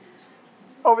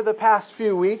over the past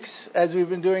few weeks, as we've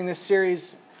been doing this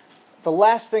series, the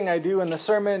last thing I do in the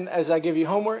sermon is I give you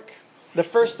homework. The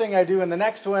first thing I do in the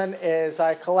next one is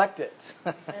I collect it.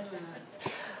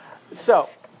 So,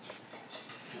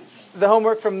 the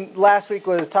homework from last week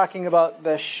was talking about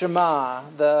the Shema,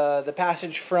 the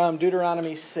passage from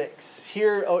Deuteronomy 6.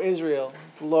 Hear, O Israel,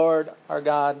 the Lord our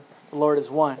God, the Lord is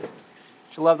one. You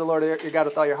shall love the Lord your God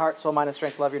with all your heart, soul, mind, and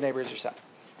strength. Love your neighbor as yourself.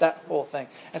 That whole thing.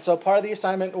 And so part of the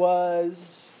assignment was,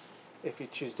 if you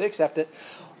choose to accept it,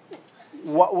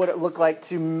 what would it look like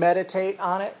to meditate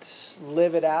on it,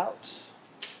 live it out?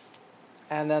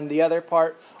 And then the other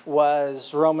part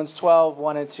was Romans 12,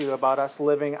 1 and 2, about us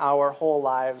living our whole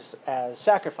lives as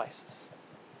sacrifices.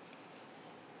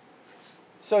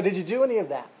 So did you do any of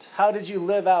that? How did you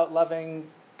live out loving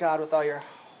God with all your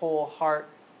whole heart,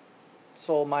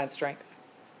 soul, mind, strength?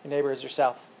 Your neighbor as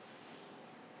yourself?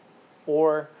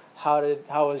 Or how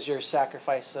was your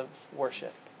sacrifice of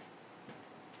worship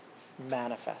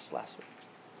manifest last week?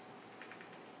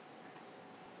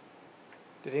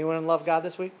 Did anyone love God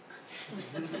this week?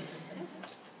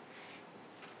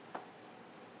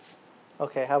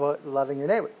 Okay, how about loving your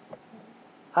neighbor?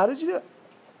 How did you do it?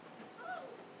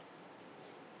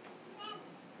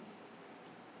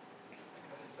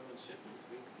 Someone's shift this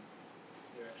week.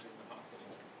 They're actually in the hospital,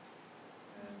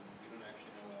 and we don't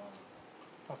actually know how long.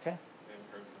 Okay. We haven't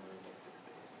heard from her in like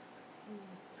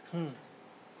 6 days.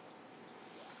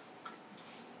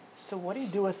 So what do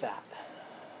you do with that?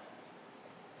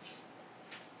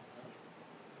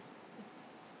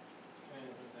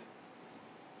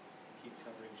 Keep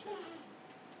covering shifts.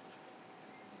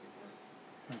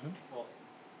 Mm-hmm. Well,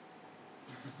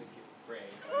 pray.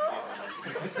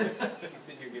 You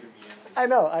sit here giving me answers. I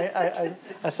know.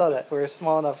 I saw that. We're a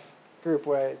small enough group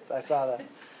where I saw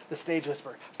the stage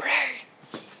whisper, pray!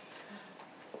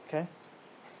 Okay?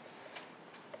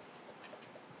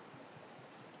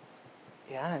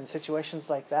 Yeah, in situations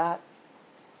like that,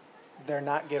 they're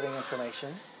not giving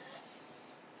information.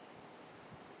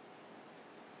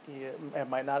 It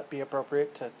might not be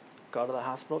appropriate to go to the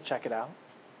hospital, check it out.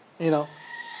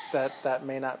 That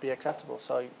may not be acceptable.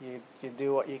 So you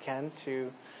do what you can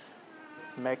to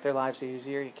make their lives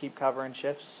easier. You keep covering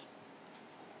shifts.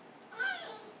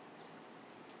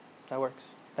 That works.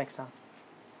 Thanks, Tom.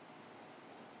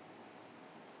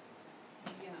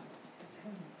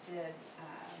 Did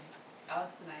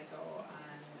Alex and I go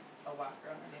on a walk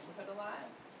around the neighborhood a lot,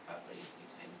 probably a few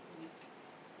times a week,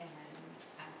 and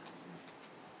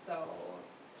so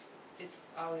it's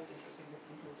always interesting to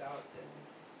see who's out and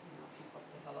people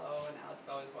say hello, and Alex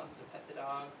always wants to pet the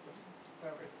dogs,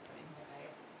 whoever's coming by.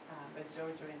 But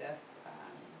Joe joined us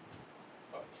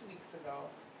about 2 weeks ago.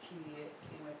 He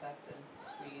came with us and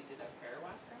we did a prayer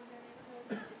walk around our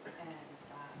neighborhood, and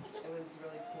it was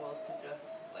really cool to just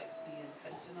be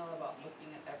intentional about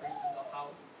looking at every single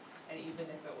house, and even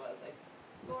if it was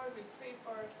Lord, we pray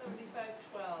for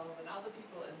 7512 and all the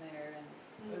people in there, and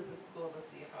it was just cool to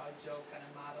see how Joe kind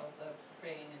of modeled the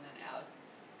praying, and then Alex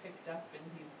picked up and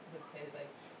he would say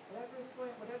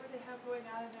whatever they have going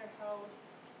on in their house,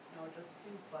 just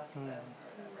please bless them or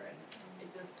whatever. And it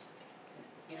just,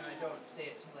 I don't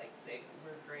say it to say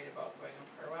we're great about going on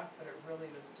prayer walk, but it really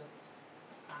was just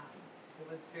it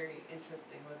was very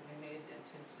interesting when we made the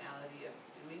intentionality of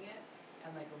doing it,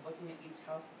 and looking at each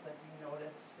house, it's we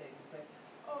noticed things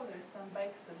there's some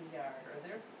bikes in the yard, or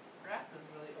their grass is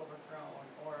really overgrown,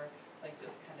 or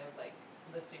just kind of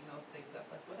lifting those things up,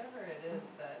 whatever it is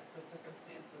that the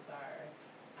circumstances are.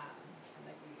 And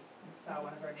we saw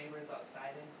one of our neighbors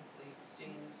outside and we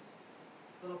exchanged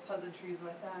little pleasantries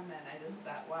with them, and I just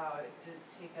thought, wow, it didn't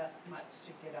take us much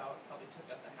to get out. Probably took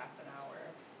us a half an hour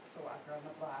to walk around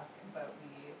the block, but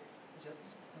we just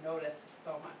noticed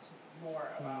so much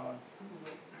more about who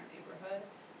lives in our neighborhood,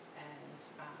 and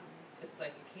it's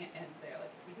it can't end there. If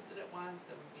we just did it once,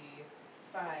 it would be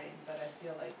fine, but I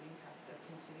feel we have to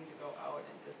continue to go out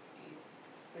and just be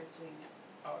searching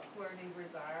out who our neighbors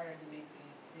are and making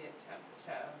the attempt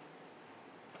to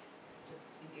just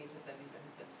engage with them, even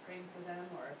if it's praying for them,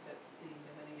 or if it's seeing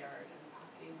them in the yard and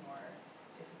talking, or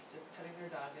if it's just petting their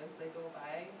dog as they go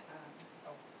by.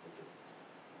 It's just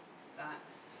not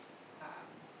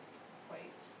quite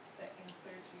the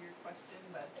answer to your question,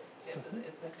 but I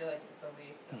feel like it's a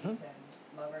way that we can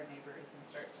love our neighbors and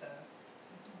start to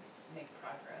make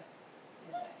progress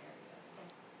in that area.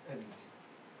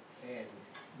 And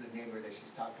the neighbor that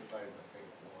she's talking about in the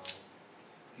faithful one,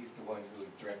 he's the one who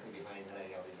directly behind that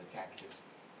I always attacked his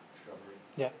shrubbery.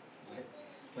 Yeah.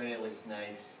 But it was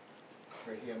nice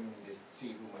for him to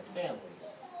see who my family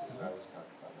is. I always talk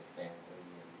about my family.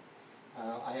 And,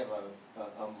 I have a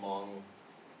Hmong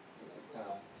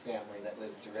family that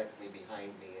lives directly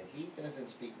behind me, and he doesn't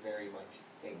speak very much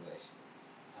English.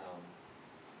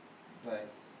 But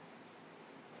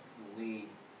we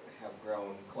have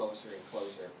grown closer and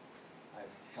closer.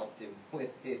 I've helped him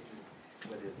with his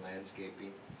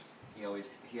landscaping.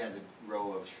 He has a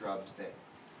row of shrubs that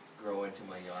grow into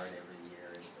my yard every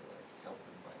year, and so I help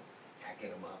him by hacking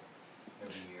them up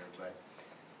every year.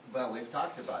 But we've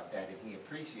talked about that, and he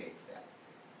appreciates that.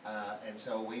 And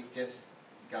so we've just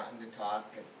gotten to talk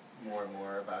more and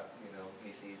more about,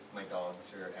 he sees my dogs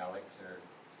or Alex, or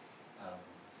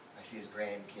I see his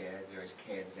grandkids or his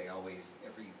kids. They always,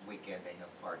 every weekend they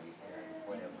have parties there and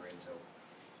whatever. And so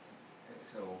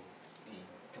he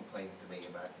complains to me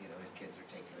about, his kids are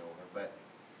taking over. But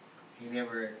he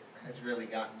never has really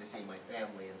gotten to see my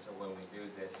family. And so when we do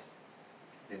this,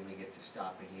 then we get to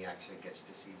stop, and he actually gets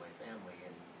to see my family.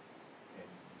 And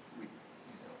we,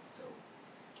 so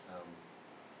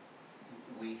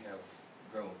we have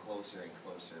grown closer and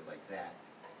closer like that.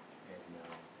 And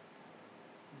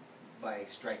by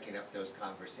striking up those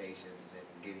conversations and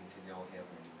getting to know him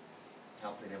and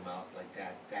helping him out like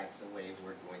that, that's the way I'm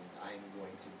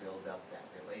going to build up that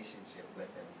relationship with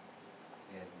him.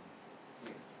 And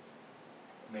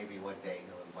maybe one day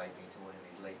he'll invite me to one of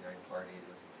these late night parties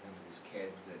with him and his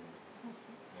kids, and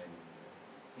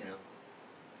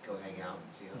just go hang out and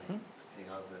see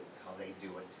how they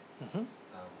do it. Mm-hmm.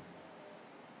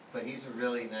 But he's a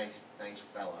really nice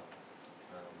fella.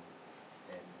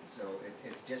 And so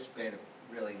it's just been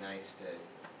really nice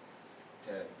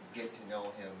to get to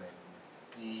know him. And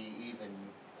he even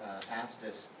asked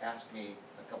me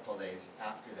a couple of days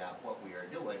after that what we are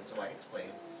doing. So I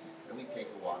explained that we take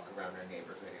a walk around our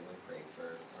neighborhood and we pray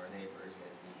for our neighbors.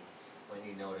 And when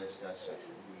he noticed us, I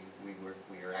said,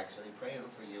 we are actually praying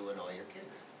for you and all your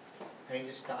kids. And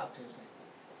he just stopped and was like,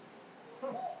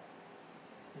 huh.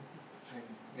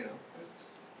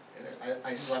 And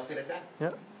I just left it at that.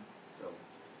 Yep. So.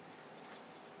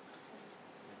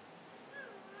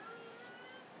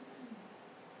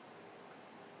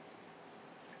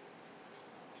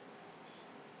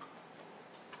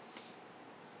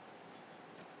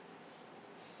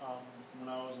 When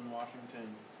I was in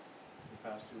Washington the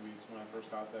past 2 weeks, when I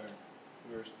first got there,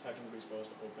 we were technically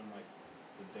supposed to open like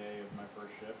the day of my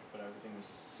first shift, but everything was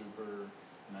super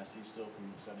messy still from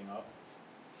setting up.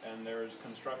 And there was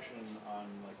construction on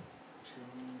like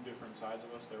 2 different sides of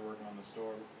us. They were working on the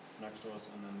store next to us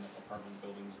and then the apartment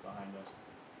buildings behind us.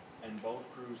 And both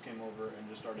crews came over and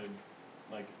just started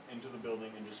like into the building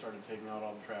and just started taking out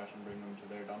all the trash and bringing them to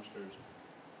their dumpsters.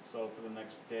 So for the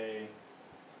next day,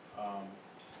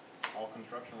 all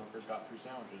construction workers got free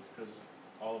sandwiches because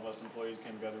all of us employees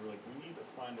came together. We're like, we need to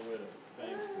find a way to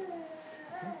thank them.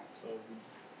 So if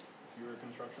you were a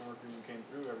construction worker and you came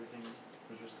through, everything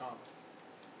was just comp.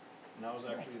 And that was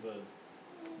actually the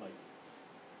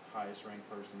highest ranked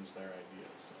person's their idea.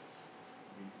 So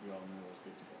we all knew it was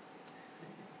good to go.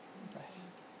 Nice.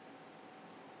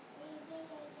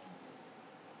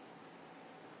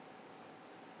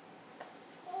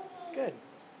 Good.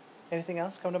 Anything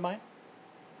else come to mind?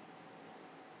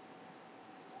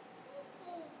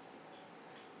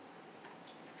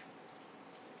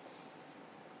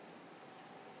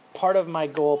 Part of my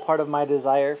goal, part of my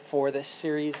desire for this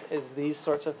series is these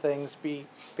sorts of things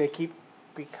they keep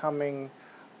becoming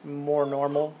more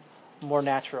normal, more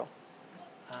natural,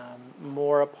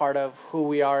 more a part of who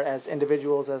we are as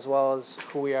individuals as well as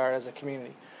who we are as a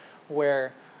community.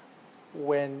 Where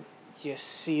when you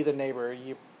see the neighbor,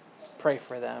 you pray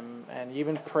for them, and you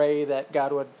even pray that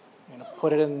God would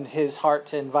put it in His heart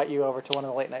to invite you over to one of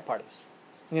the late night parties.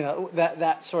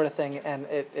 That sort of thing, and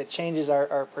it changes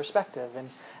our perspective,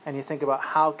 and you think about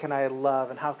how can I love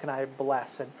and how can I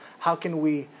bless and how can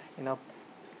we,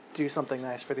 do something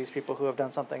nice for these people who have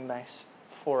done something nice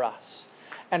for us,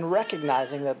 and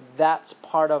recognizing that that's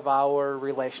part of our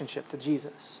relationship to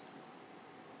Jesus.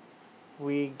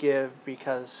 We give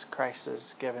because Christ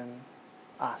has given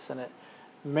us, and it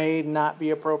may not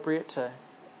be appropriate to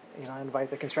invite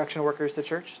the construction workers to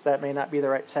church. That may not be the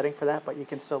right setting for that, but you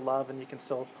can still love and you can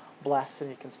still bless and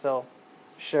you can still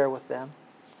share with them.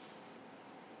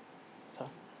 So,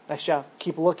 nice job.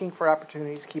 Keep looking for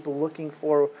opportunities. Keep looking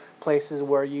for places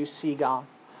where you see God.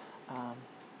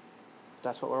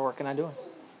 That's what we're working on doing.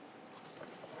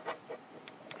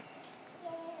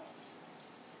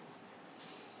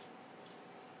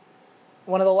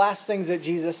 One of the last things that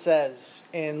Jesus says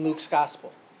in Luke's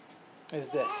Gospel is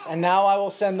this: "And now I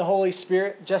will send the Holy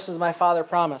Spirit, just as my Father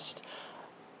promised.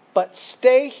 But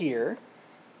stay here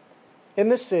in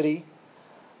the city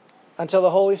until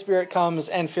the Holy Spirit comes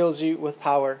and fills you with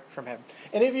power from Him."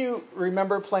 Any of you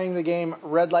remember playing the game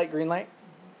Red Light, Green Light?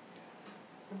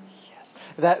 Yes.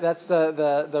 That's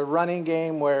the running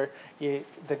game where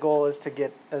the goal is to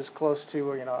get as close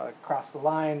to, across the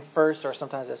line first, or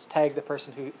sometimes it's tag the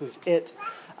person who's it.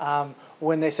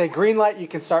 When they say green light, you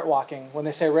can start walking. When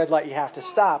they say red light, you have to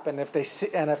stop. And if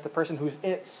the person who's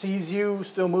it sees you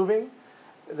still moving,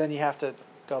 then you have to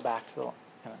go back to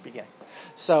the beginning.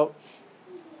 So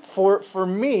for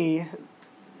me,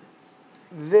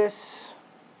 this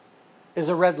is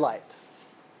a red light.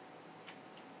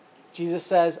 Jesus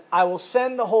says, I will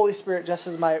send the Holy Spirit just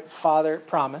as my Father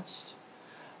promised.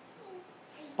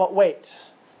 But wait.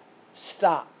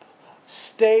 Stop.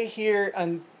 Stay here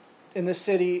in the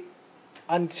city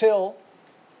until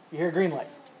you hear green light.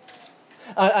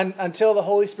 Until the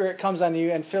Holy Spirit comes on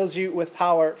you and fills you with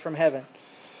power from heaven.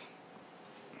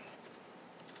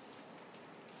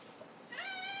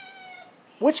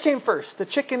 Which came first, the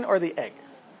chicken or the egg?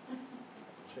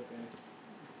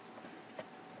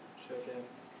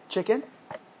 Chicken?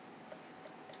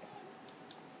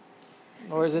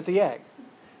 Or is it the egg?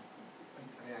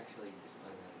 I actually just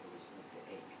found out it was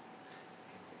the egg.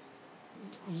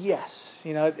 Yes.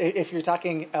 If you're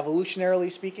talking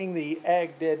evolutionarily speaking, the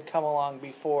egg did come along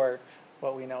before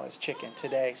what we know as chicken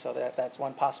today, so that's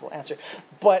one possible answer.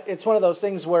 But it's one of those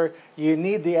things where you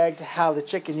need the egg to have the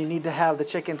chicken, you need to have the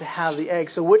chicken to have the egg.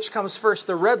 So which comes first,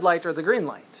 the red light or the green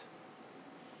light?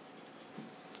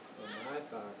 My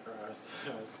thought process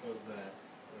was that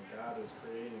when God was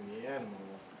creating the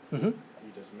animals,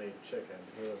 He just made chicken.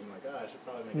 He wasn't like, I should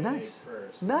probably make an egg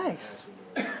first. Nice.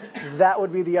 That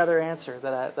would be the other answer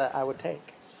that I would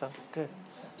take. So good.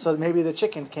 So maybe the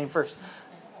chicken came first.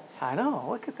 I know.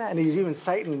 Look at that. And he's even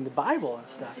citing the Bible and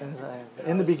stuff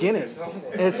in the beginning.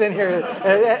 It's in here.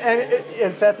 And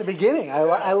it's at the beginning.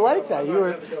 I like that. You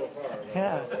were,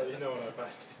 yeah.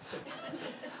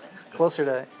 Closer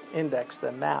to index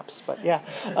than maps, but yeah.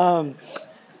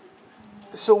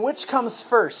 So which comes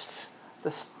first,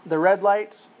 the red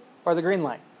light or the green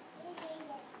light?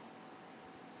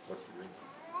 What's the green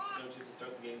light? Don't you have to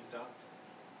start the game stopped?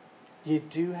 You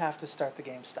do have to start the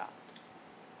game stopped.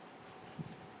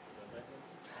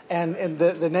 And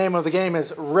the name of the game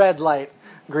is red light,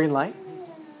 green light.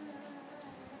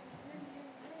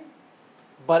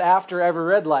 But after every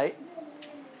red light,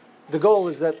 the goal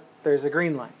is that there's a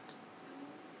green light.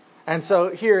 And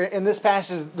so here in this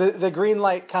passage, the green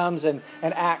light comes in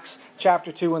Acts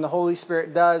chapter 2 when the Holy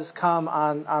Spirit does come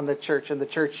on the church, and the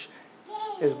church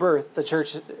is birthed. The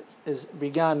church is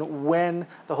begun when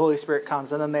the Holy Spirit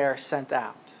comes, and then they are sent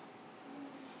out.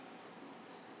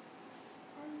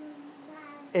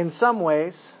 In some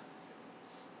ways,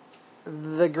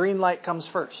 the green light comes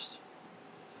first.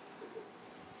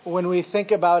 When we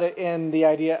think about it in the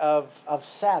idea of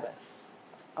Sabbath,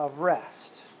 of rest,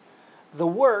 the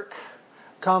work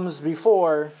comes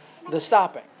before the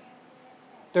stopping.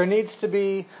 There needs to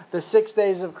be the 6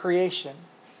 days of creation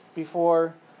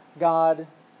before God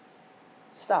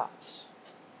stops.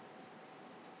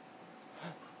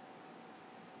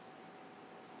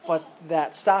 But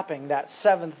that stopping, that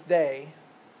seventh day,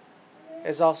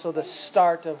 is also the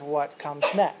start of what comes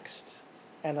next,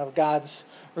 and of God's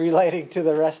relating to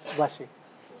the rest. Bless you.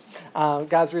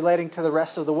 God's relating to the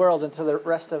rest of the world and to the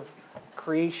rest of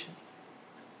creation.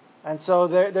 And so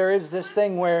there is this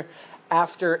thing where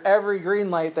after every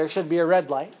green light there should be a red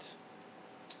light.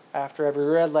 After every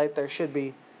red light there should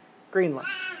be green light.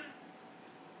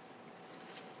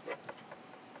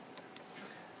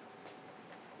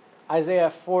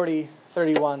 Isaiah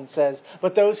 40:31 says,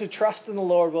 "But those who trust in the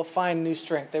Lord will find new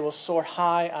strength. They will soar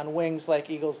high on wings like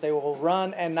eagles. They will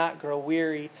run and not grow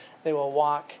weary. They will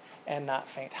walk and not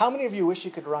faint." How many of you wish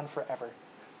you could run forever?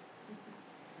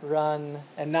 Run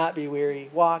and not be weary.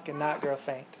 Walk and not grow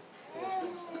faint.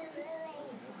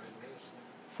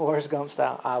 Forrest Gump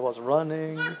style. I was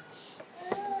running.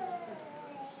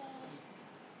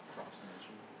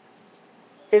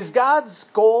 Is God's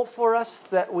goal for us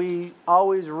that we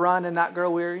always run and not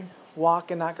grow weary?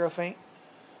 Walk and not grow faint?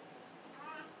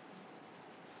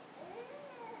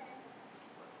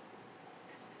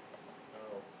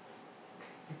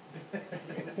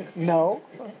 No.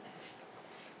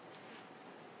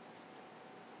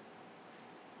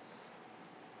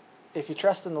 If you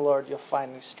trust in the Lord, you'll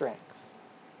find new strength.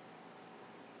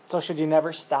 So should you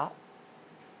never stop?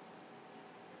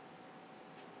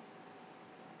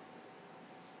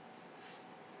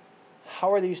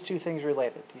 How are these two things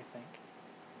related, do you think?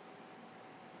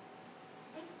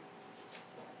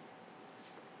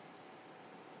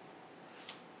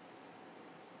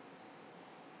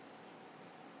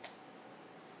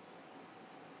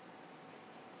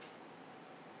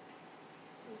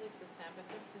 Seems like the Sabbath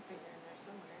has to figure in there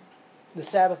somewhere. The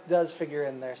Sabbath does figure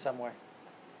in there somewhere.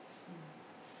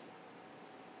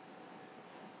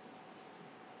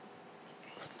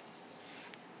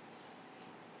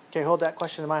 Okay, hold that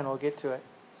question in mind. We'll get to it.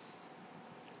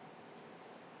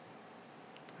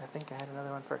 I think I had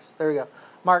another one first. There we go.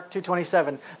 Mark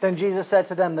 2:27. Then Jesus said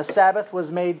to them, the Sabbath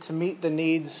was made to meet the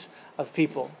needs of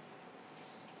people,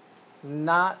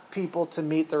 not people to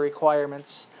meet the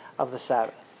requirements of the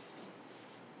Sabbath.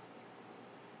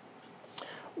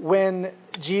 When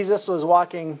Jesus was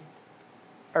walking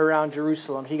around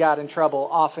Jerusalem, he got in trouble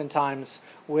oftentimes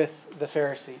with the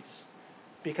Pharisees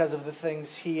because of the things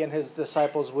he and his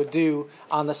disciples would do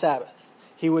on the Sabbath.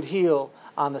 He would heal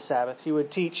on the Sabbath. He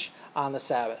would teach on the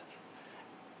Sabbath.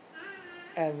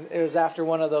 And it was after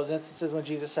one of those instances when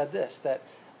Jesus said this, that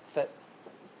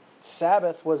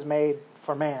Sabbath was made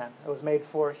for man. It was made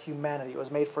for humanity. It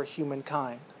was made for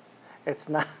humankind. It's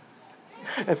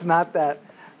not that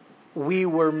we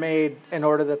were made in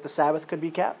order that the Sabbath could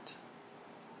be kept.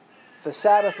 The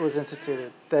Sabbath was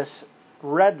instituted. This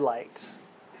red light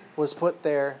was put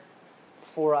there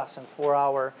for us and for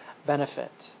our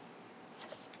benefit.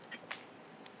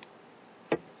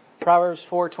 Proverbs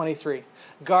 4:23.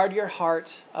 Guard your heart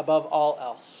above all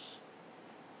else,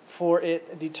 for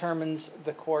it determines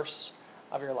the course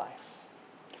of your life.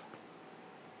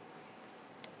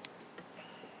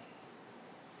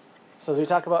 So as we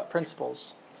talk about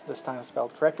principles, this time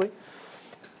spelled correctly,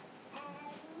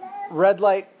 red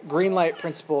light, green light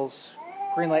principles,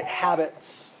 green light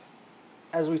habits.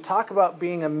 As we talk about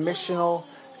being a missional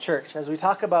church, as we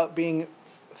talk about being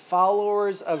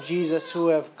followers of Jesus who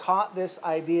have caught this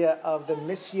idea of the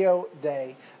Missio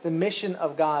Dei, the mission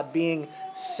of God being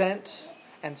sent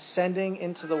and sending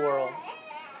into the world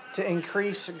to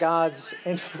increase God's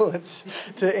influence,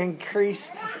 to increase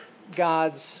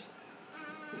God's...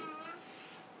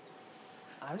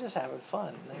 I'm just having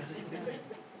fun.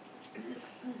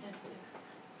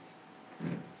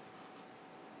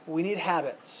 We need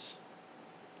habits.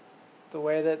 The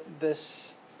way that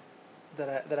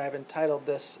I've entitled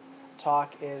this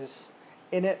talk is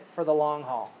in it for the long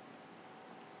haul.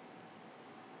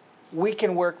 We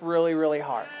can work really, really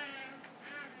hard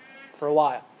for a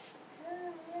while,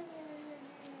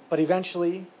 but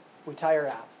eventually we tire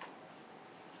out.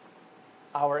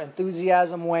 Our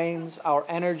enthusiasm wanes, our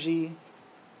energy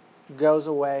goes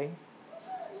away.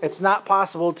 It's not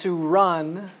possible to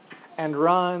run and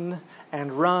run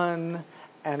and run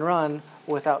and run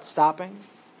without stopping,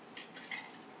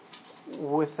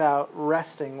 without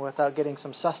resting, without getting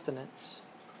some sustenance.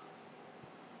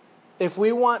 If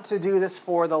we want to do this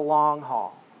for the long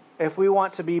haul, if we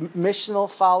want to be missional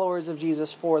followers of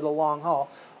Jesus for the long haul,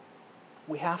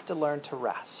 we have to learn to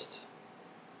rest.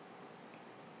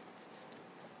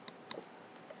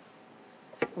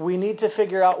 We need to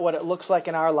figure out what it looks like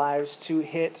in our lives to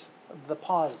hit the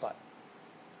pause button.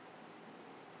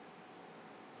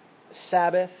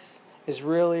 Sabbath is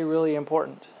really, really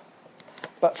important.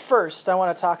 But first, I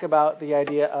want to talk about the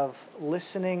idea of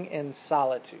listening in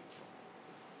solitude.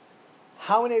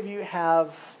 How many of you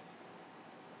have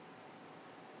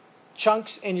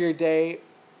chunks in your day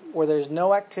where there's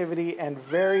no activity and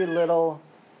very little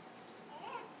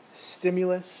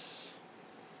stimulus,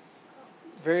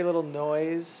 very little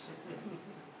noise?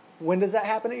 When does that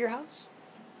happen at your house?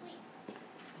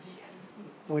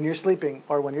 When you're sleeping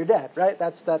or when you're dead, right?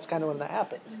 That's kind of when that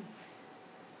happens.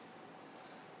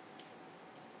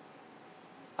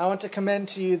 I want to commend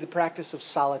to you the practice of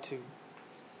solitude.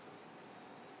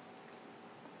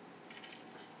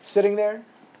 Sitting there,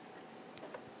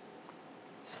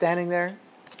 standing there,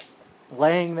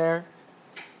 laying there,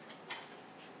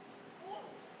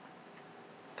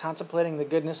 contemplating the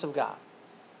goodness of God.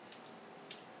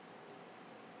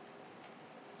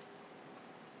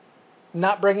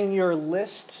 Not bringing your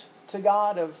list to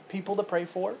God of people to pray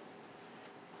for,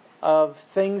 of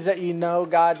things that you know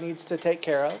God needs to take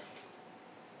care of,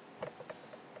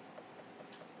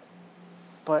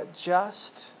 but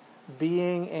just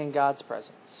being in God's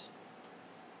presence.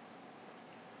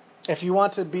 If you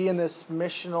want to be in this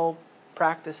missional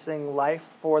practicing life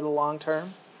for the long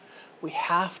term, we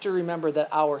have to remember that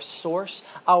our source,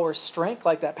 our strength,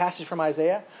 like that passage from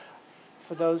Isaiah,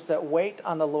 for those that wait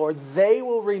on the Lord, they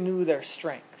will renew their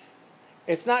strength.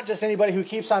 It's not just anybody who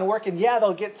keeps on working. Yeah,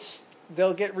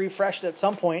 they'll get refreshed at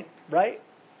some point, right?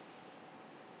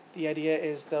 The idea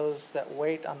is those that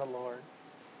wait on the Lord.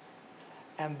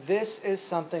 And this is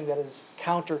something that is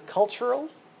countercultural.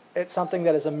 It's something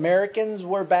that as Americans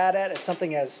we're bad at. It's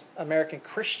something as American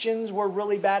Christians we're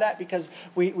really bad at because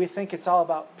we think it's all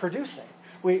about producing.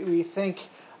 We think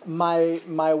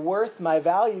my worth, my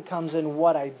value comes in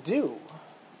what I do.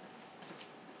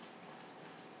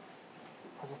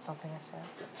 Was it something I said?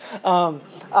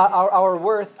 Our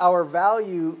worth, our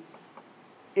value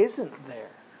isn't there.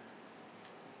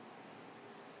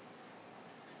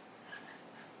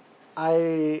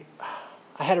 I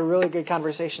had a really good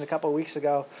conversation a couple of weeks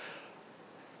ago.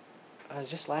 It was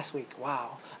just last week,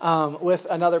 wow, with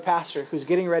another pastor who's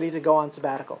getting ready to go on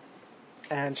sabbatical.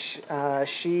 And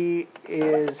she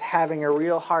is having a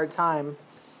real hard time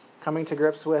coming to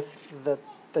grips with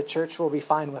the church will be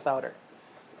fine without her.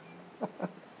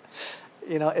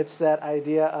 It's that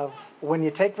idea of when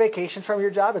you take vacation from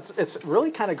your job, it's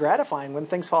really kind of gratifying when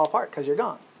things fall apart because you're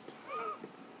gone.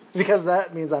 Because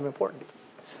that means I'm important.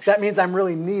 That means I'm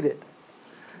really needed.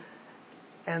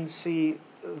 And see,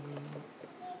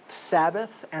 Sabbath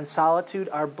and solitude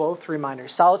are both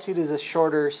reminders. Solitude is a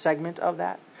shorter segment of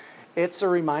that. It's a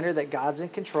reminder that God's in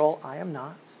control. I am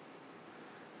not.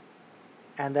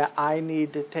 And that I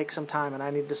need to take some time and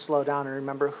I need to slow down and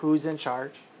remember who's in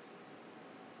charge.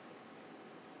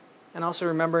 And also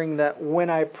remembering that when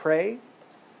I pray,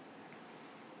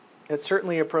 it's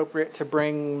certainly appropriate to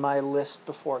bring my list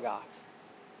before God.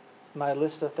 My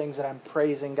list of things that I'm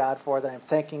praising God for, that I'm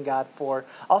thanking God for.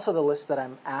 Also the list that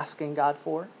I'm asking God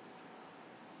for.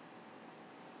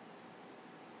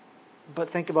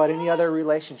 But think about any other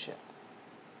relationship.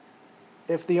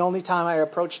 If the only time I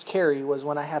approached Carrie was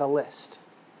when I had a list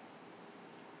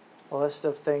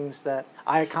of things that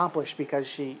I accomplished because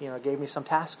she, gave me some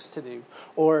tasks to do,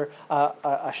 or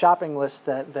a shopping list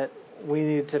that we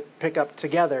needed to pick up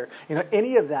together.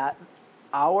 Any of that,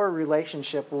 our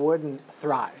relationship wouldn't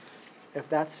thrive if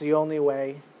that's the only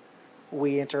way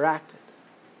we interacted.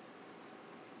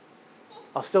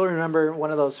 I'll still remember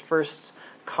one of those first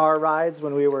car rides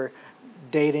when we were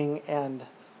dating and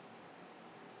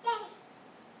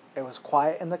it was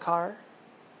quiet in the car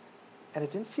and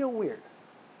it didn't feel weird.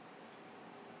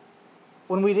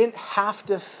 When we didn't have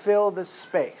to fill the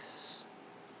space.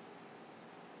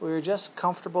 We were just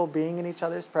comfortable being in each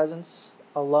other's presence,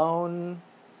 alone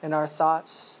in our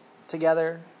thoughts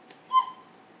together.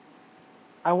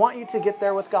 I want you to get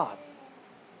there with God.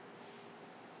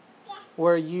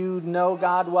 Where you know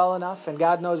God well enough and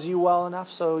God knows you well enough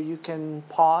so you can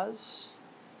pause.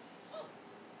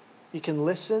 You can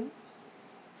listen.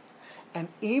 And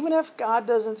even if God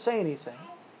doesn't say anything,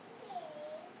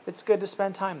 it's good to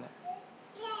spend time there.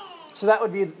 So that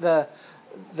would be the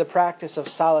practice of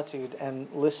solitude and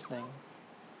listening.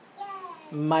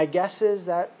 My guess is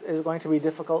that is going to be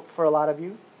difficult for a lot of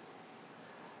you.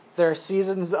 There are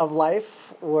seasons of life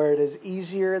where it is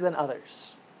easier than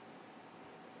others,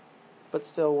 but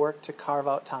still work to carve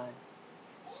out time.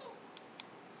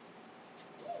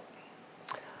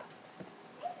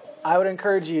 I would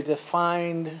encourage you to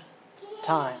find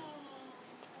time.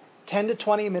 10 to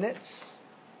 20 minutes.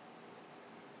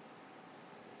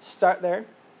 Start there.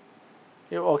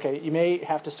 You may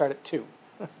have to start at 2.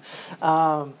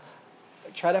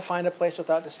 Try to find a place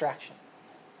without distraction.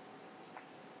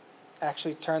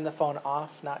 Actually turn the phone off,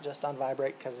 not just on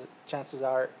vibrate, because chances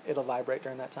are it'll vibrate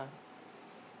during that time.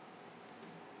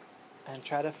 And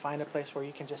try to find a place where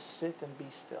you can just sit and be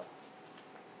still.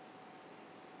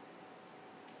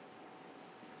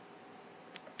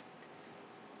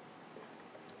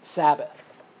 Sabbath.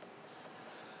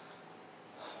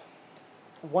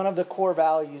 One of the core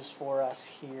values for us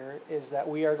here is that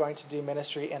we are going to do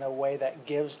ministry in a way that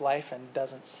gives life and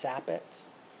doesn't sap it.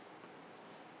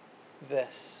 This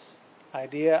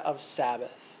idea of Sabbath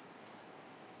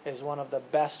is one of the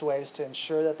best ways to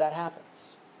ensure that that happens.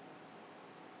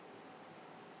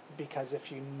 Because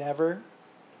if you never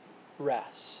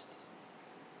rest,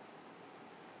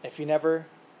 if you never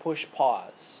push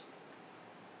pause,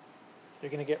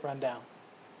 you're going to get run down.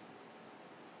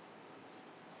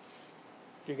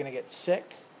 You're going to get sick.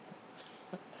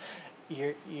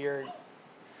 You're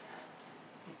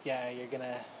going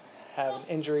to have an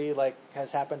injury like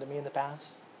has happened to me in the past.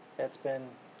 It's been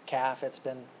calf, it's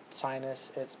been sinus,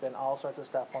 it's been all sorts of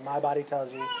stuff. Well, my body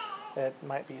tells you it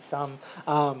might be thumb.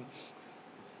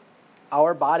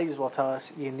 Our bodies will tell us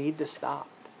you need to stop.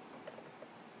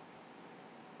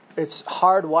 It's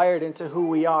hardwired into who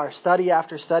we are. Study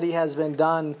after study has been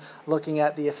done looking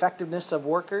at the effectiveness of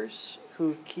workers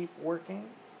who keep working.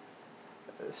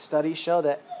 Studies show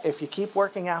that if you keep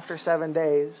working after 7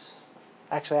 days,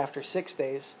 actually after 6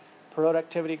 days,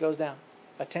 productivity goes down,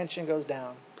 attention goes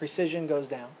down, precision goes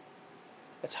down.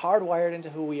 It's hardwired into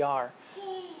who we are.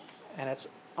 And it's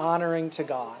honoring to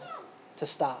God to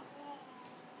stop,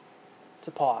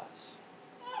 to pause.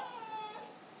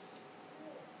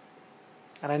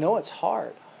 And I know it's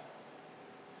hard.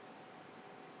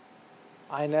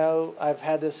 I know I've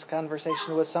had this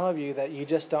conversation with some of you that you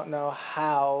just don't know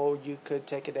how you could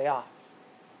take a day off.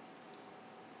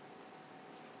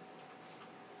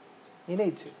 You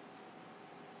need to.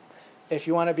 If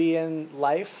you want to be in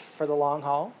life for the long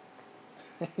haul,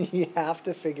 You have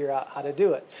to figure out how to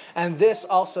do it. And this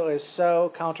also is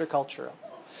so countercultural.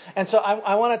 And so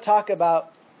I want to talk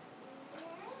about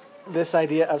this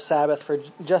idea of Sabbath for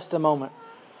just a moment.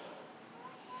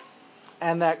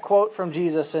 And that quote from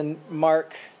Jesus in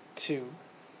Mark 2.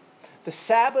 The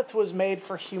Sabbath was made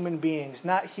for human beings,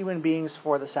 not human beings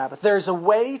for the Sabbath. There's a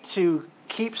way to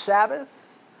keep Sabbath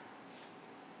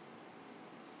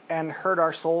and hurt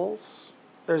our souls.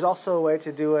 There's also a way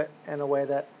to do it in a way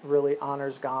that really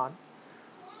honors God.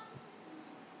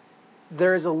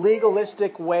 There is a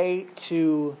legalistic way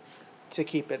to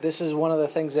keep it. This is one of the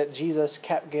things that Jesus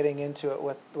kept getting into it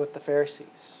with the Pharisees.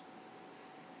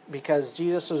 Because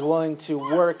Jesus was willing to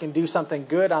work and do something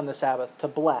good on the Sabbath, to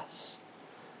bless.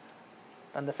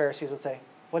 And the Pharisees would say,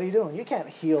 what are you doing? You can't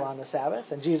heal on the Sabbath.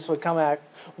 And Jesus would come back,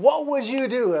 what would you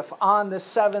do if on the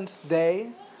seventh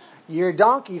day your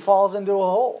donkey falls into a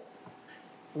hole?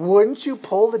 Wouldn't you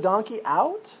pull the donkey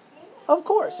out? Of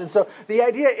course. And so the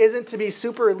idea isn't to be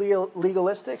super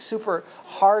legalistic, super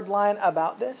hardline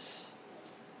about this.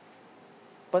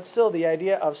 But still, the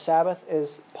idea of Sabbath is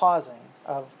pausing,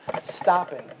 of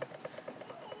stopping,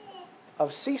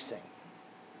 of ceasing.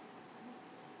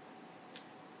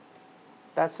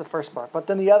 That's the first part. But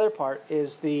then the other part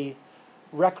is the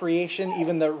recreation,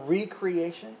 even the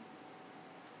recreation.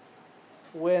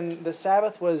 When the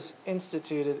Sabbath was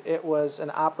instituted, it was an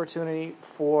opportunity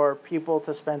for people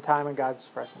to spend time in God's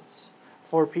presence,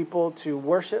 for people to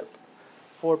worship,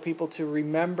 for people to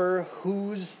remember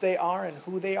whose they are and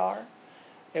who they are.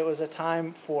 It was a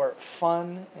time for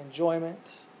fun, enjoyment.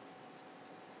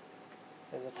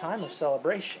 It was a time of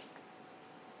celebration.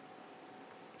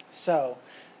 So,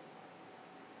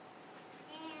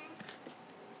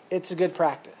 it's a good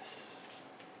practice.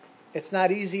 It's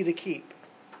not easy to keep.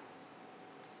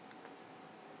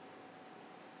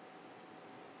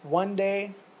 One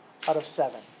day out of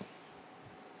 7.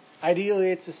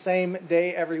 Ideally, it's the same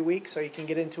day every week so you can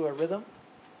get into a rhythm.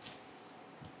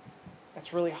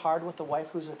 It's really hard with a wife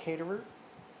who's a caterer,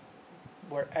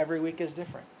 where every week is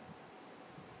different.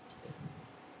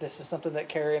 This is something that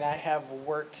Carrie and I have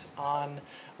worked on.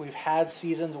 We've had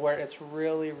seasons where it's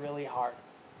really, really hard.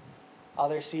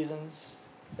 Other seasons,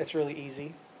 it's really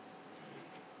easy.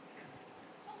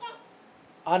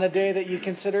 On a day that you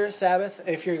consider a Sabbath,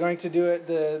 if you're going to do it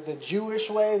the Jewish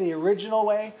way, the original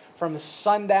way, from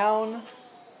sundown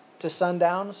to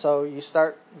sundown. So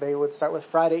they would start with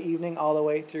Friday evening all the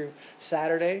way through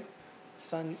Saturday.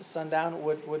 Sundown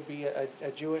would be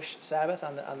a Jewish Sabbath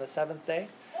on the seventh day.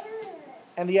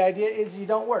 And the idea is you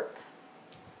don't work.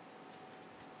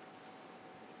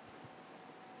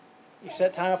 You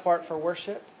set time apart for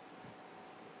worship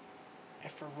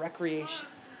and for recreation.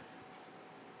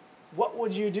 What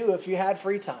would you do if you had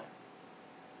free time?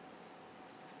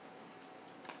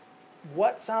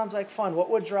 What sounds like fun? What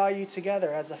would draw you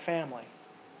together as a family?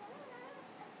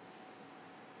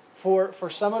 For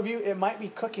some of you, it might be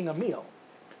cooking a meal.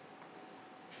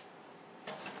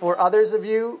 For others of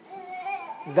you,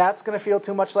 that's going to feel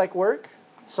too much like work.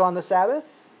 So on the Sabbath,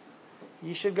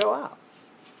 you should go out.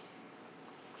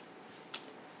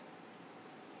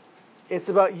 It's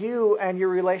about you and your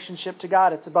relationship to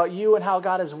God. It's about you and how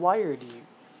God has wired you.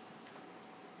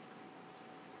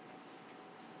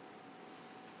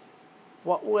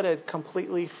 What would a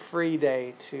completely free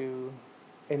day to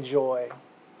enjoy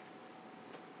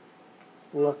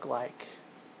look like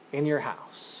in your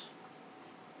house?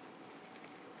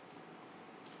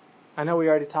 I know we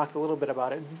already talked a little bit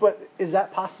about it, but is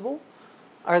that possible?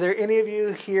 Are there any of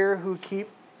you here who keep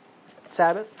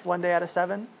Sabbath one day out of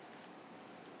 7?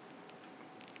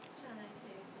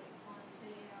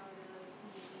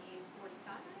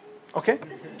 Okay.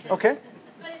 Okay.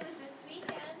 But it was this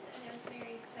weekend, and it was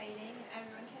very exciting, and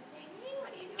everyone kept saying, hey,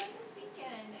 what are you doing this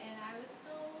weekend? And I was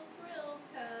so thrilled,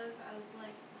 because I was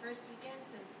like, first weekend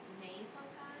since May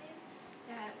sometime,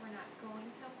 that we're not going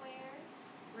somewhere,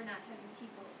 we're not having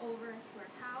people over to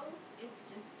our house, it's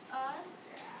just us,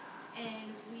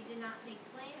 and we did not make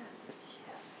plans.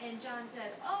 And John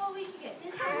said, oh, we can get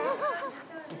this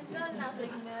done, and I was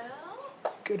like,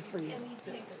 no. Good for you. And we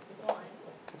picked one.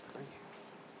 Good for you.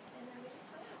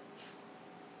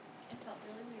 It felt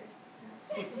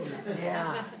really weird.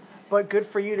 Yeah. But good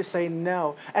for you to say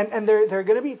no. And there are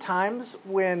going to be times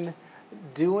when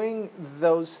doing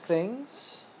those things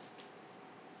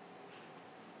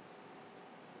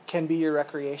can be your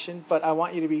recreation, but I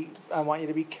want you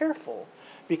to be careful,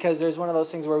 because there's one of those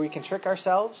things where we can trick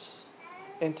ourselves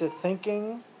into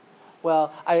thinking,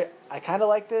 well, I kind of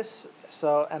like this,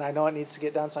 so, and I know it needs to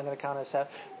get done, so I'm going to count as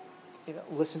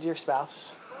listen to your spouse.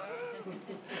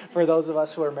 For those of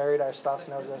us who are married, our spouse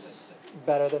knows us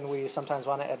better than we sometimes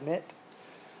want to admit.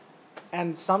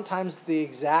 And sometimes the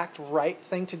exact right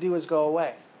thing to do is go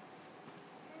away.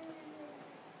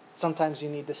 Sometimes you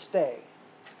need to stay.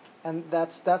 And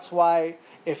that's why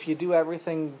if you do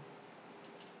everything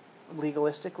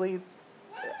legalistically,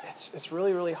 it's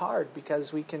really, really hard,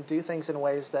 because we can do things in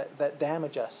ways that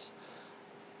damage us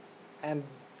and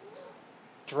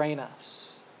drain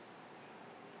us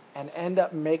and end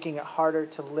up making it harder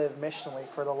to live missionally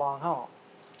for the long haul.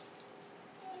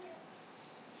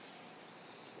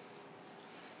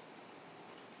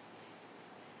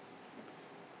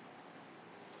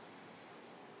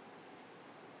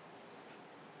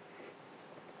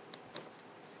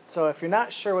 So if you're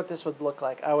not sure what this would look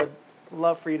like, I would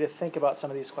love for you to think about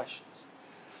some of these questions.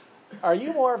 Are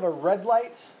you more of a red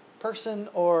light person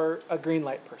or a green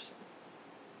light person?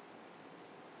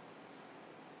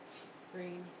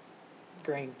 Green.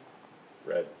 Green.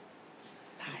 Red.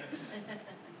 Nice.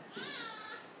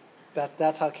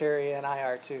 That's how Carrie and I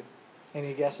are too.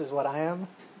 Any guesses what I am?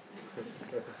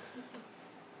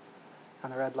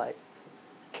 On the red light.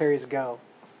 Carrie's go.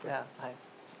 Yeah.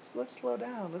 Let's slow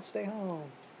down. Let's stay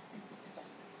home.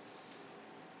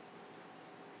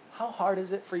 How hard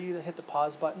is it for you to hit the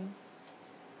pause button?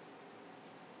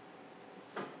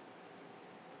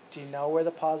 Do you know where the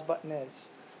pause button is?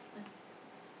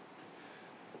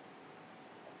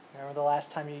 Remember the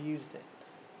last time you used it?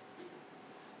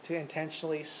 To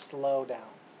intentionally slow down.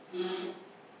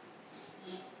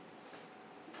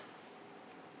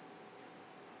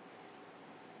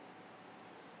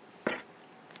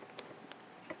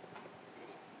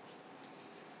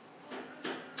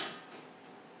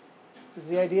 Is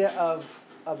the idea of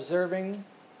observing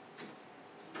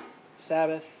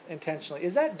Sabbath intentionally,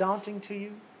 is that daunting to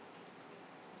you?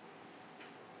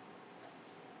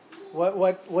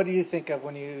 What do you think of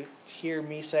when you hear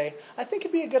me say, I think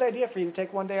it'd be a good idea for you to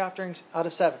take one day off out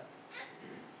of 7?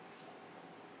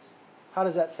 How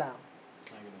does that sound?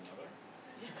 Can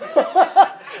I get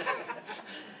another?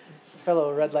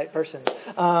 Fellow red light person.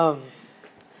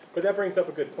 But that brings up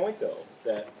a good point, though,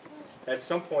 that at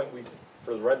some point,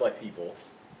 for the red light people,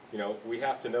 we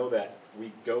have to know that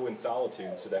we go in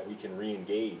solitude so that we can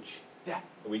re-engage. Yeah.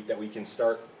 That we can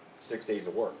start 6 days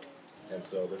of work. And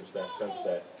so there's that sense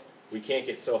that we can't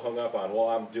get so hung up on, well,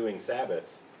 I'm doing Sabbath,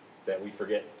 that we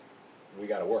forget we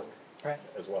got to work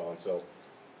as well. And so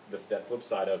that flip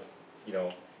side of,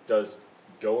 does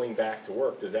going back to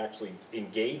work, does actually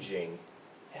engaging,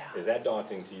 is that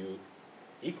daunting to you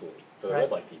equally for the red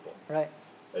light people? Right.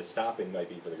 As stopping might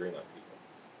be for the green light people.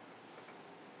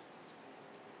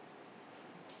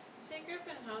 I grew up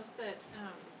in a house that,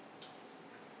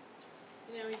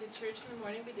 we did church in the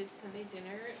morning, we did Sunday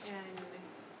dinner, and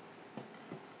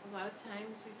a lot of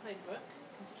times we played Rook,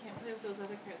 because you can't play with those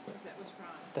other cards because that was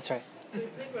wrong. That's right. So we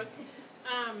played Rook.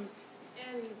 And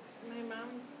my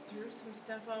mom threw some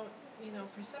stuff out,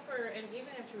 for supper, and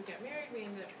even after we got married, we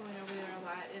ended up going over there a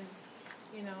lot, and,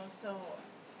 so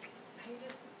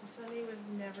Sunday was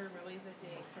never really the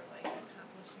day for,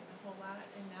 accomplishing a whole lot,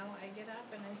 and now I get up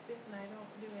and I sit and I don't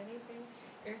do anything.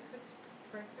 Eric cooks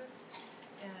breakfast,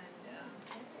 and,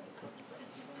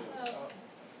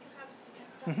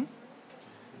 Mm-hmm.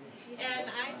 And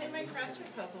I do my crossword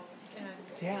puzzle, and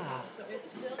so it's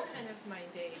still kind of my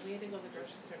day. We had to go to the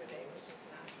grocery store today, which is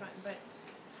not fun, but,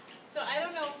 so I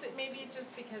don't know if maybe it's just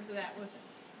because that was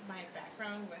my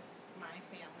background with my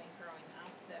family growing up,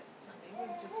 that Sunday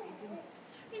was just,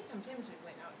 sometimes we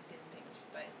went out and did things,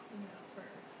 but,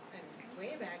 and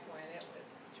way back when it was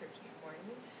church in the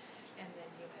morning, and then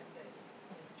you had the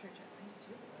church at night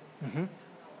too, and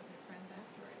hung out with your friends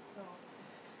afterwards. So,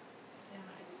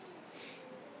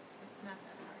 it's not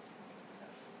that hard to me.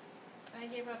 I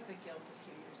gave up the guilt a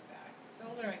few years back. The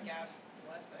older I got, the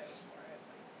less I was for it.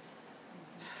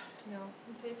 No,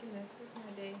 I'm taking this. This is my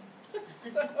day.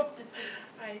 So,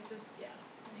 I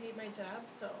hate my job,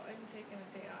 so I'm taking a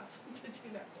day off to do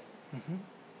nothing. Mm-hmm.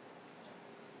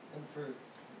 And for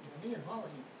me and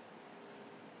Holly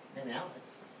and Alex,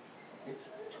 it's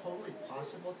totally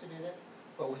possible to do that,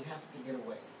 but we have to get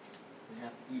away. We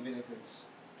have to, even if it's,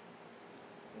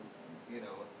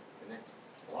 the next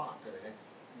block or the next,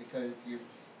 because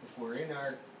if we're in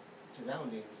our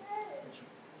surroundings,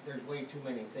 there's way too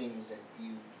many things that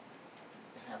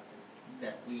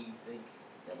we think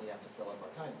that we have to fill up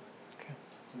our time with. Okay.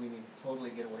 So we need to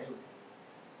totally get away with it.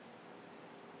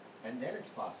 And then it's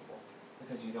possible,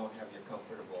 because you don't have your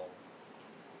comfortable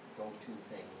go-to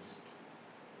things,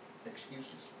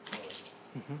 excuses. Really.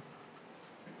 Mm-hmm.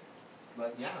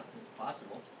 But yeah, it's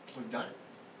possible. We've done it.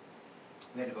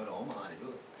 We had to go to Omaha to do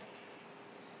it.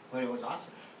 But it was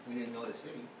awesome. We didn't know the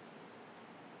city.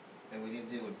 And we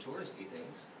didn't do touristy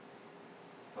things.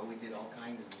 But we did all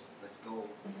kinds of let's go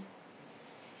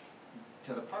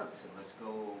to the parks and let's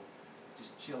go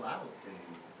just chill out and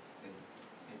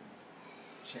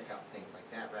check out things like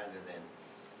that rather than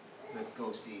let's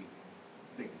go see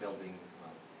big buildings,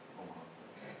 Omaha.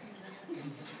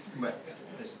 But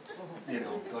just,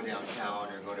 go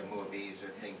downtown or go to movies or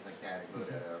things like that, or go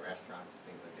to restaurants and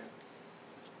things like that.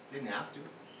 Didn't have to.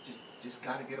 Just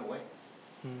gotta get away.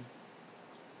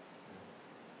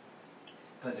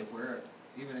 Because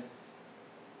even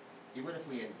if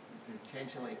we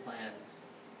intentionally plan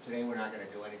today, we're not going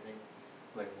to do anything,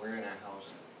 but if we're in our house,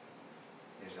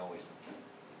 there's always something.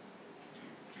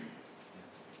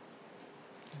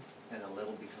 And a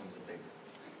little becomes a bigger.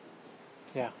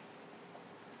 Yeah.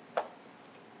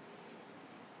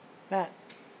 Matt.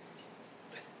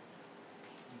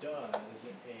 Does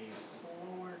a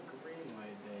slower green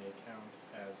light day count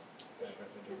as Sabbath,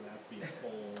 or does it have to be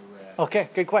full red? Okay,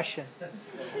 good question.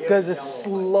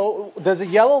 Does a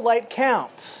yellow light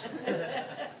count?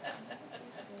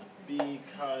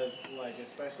 Because,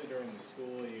 especially during the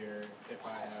school year, if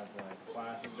I have,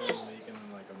 classes during the week and then,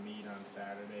 a meet on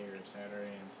Saturday or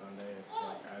Saturday and Sunday, it's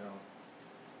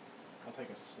I'll take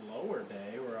a slower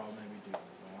day where I'll maybe do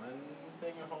one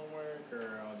thing of homework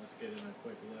or I'll just get in a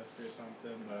quick lift or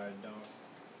something, but I don't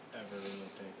ever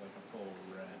really take, a full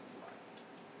red light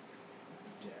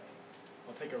day.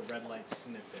 I'll take a red light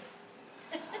snippet.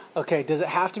 Okay, does it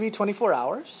have to be 24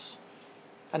 hours?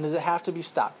 And does it have to be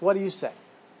stopped? What do you say?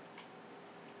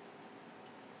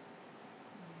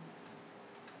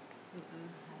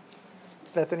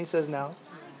 Bethany says no.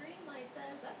 Green light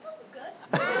says that sounds good.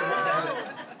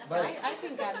 I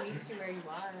think God meets you where you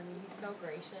are. I mean, He's so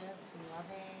gracious and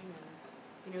loving, and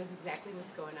He knows exactly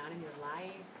what's going on in your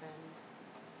life. And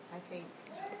I think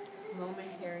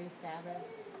momentary Sabbath,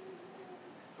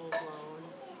 full-blown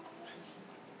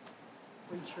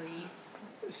retreat,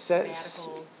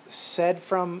 sabbatical. Said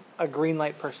from a green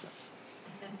light person.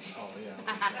 Oh, yeah.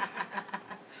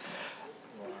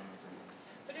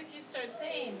 But if you start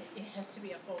saying it has to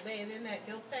be a full day, then that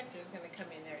guilt factor is going to come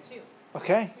in there too.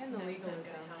 Okay. And the legalism.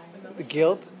 The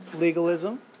guilt,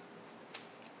 legalism.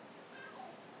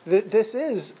 This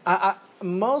is,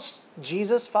 most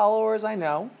Jesus followers I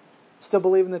know still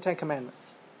believe in the 10 Commandments,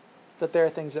 that there are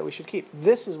things that we should keep.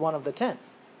 This is one of the 10.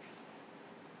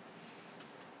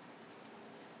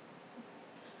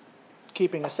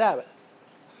 Keeping a Sabbath.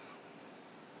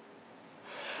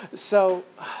 So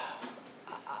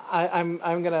I'm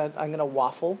gonna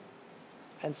waffle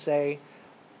and say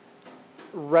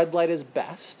red light is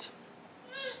best,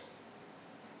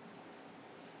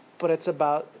 but it's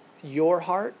about your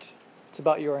heart, it's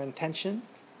about your intention,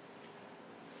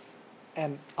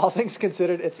 and all things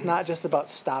considered, it's not just about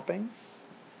stopping,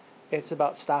 it's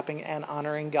about stopping and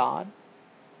honoring God,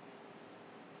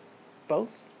 both,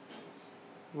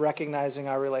 recognizing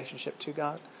our relationship to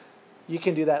God. You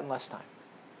can do that in less time.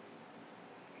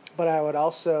 But I would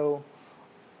also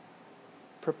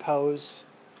propose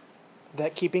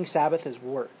that keeping Sabbath is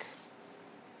work.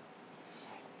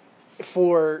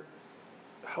 For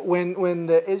when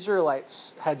the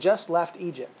Israelites had just left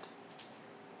Egypt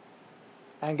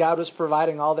and God was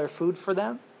providing all their food for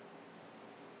them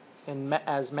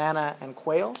as manna and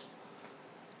quail,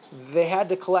 they had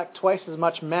to collect twice as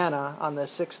much manna on the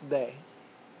 6th day.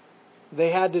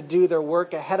 They had to do their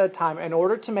work ahead of time in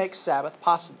order to make Sabbath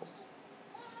possible.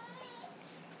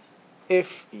 If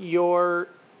your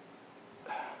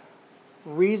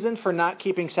reason for not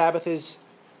keeping Sabbath is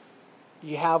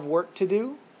you have work to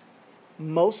do,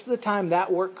 most of the time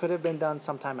that work could have been done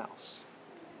sometime else.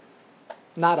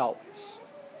 Not always.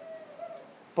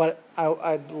 But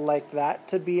I'd like that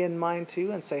to be in mind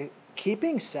too, and say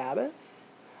keeping Sabbath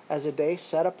as a day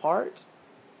set apart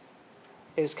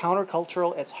is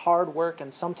countercultural, it's hard work,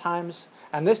 and sometimes,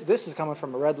 and this is coming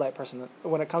from a red light person,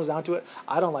 when it comes down to it,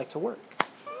 I don't like to work.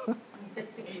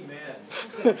 Amen.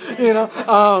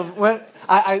 When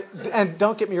and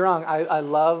don't get me wrong, I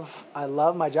love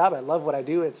my job. I love what I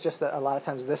do. It's just that a lot of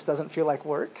times this doesn't feel like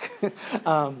work.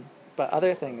 But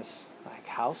other things like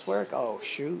housework, oh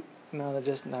shoot, no, they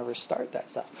just never start that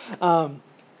stuff.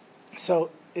 So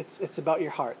it's about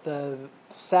your heart. The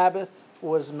Sabbath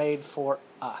was made for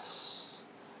us,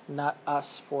 not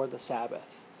us for the Sabbath.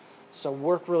 So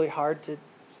work really hard to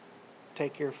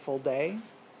take your full day.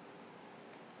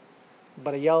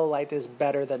 But a yellow light is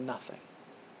better than nothing.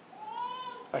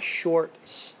 A short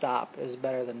stop is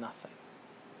better than nothing.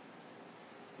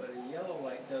 But a yellow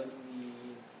light doesn't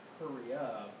mean hurry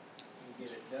up and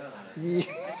get it done.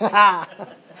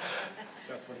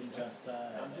 That's what he just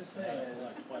said. I'm just saying,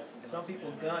 some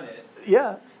people gun it.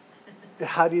 Yeah.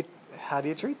 How do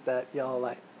you treat that yellow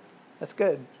light? That's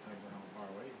good. Depends on how far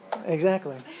away you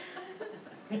Exactly.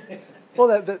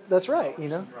 Well, that's right, you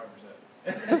know.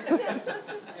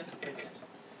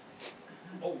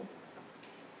 Oh.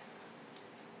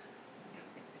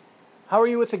 How are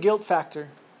you with the guilt factor?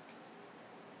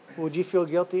 Would you feel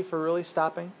guilty for really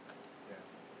stopping?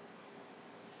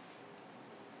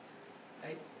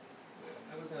 Yes.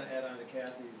 I was going to add on to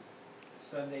Kathy's.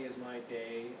 Sunday is my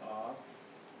day off,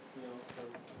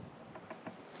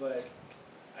 but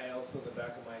I also in the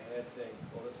back of my head think,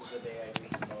 well, this is the day I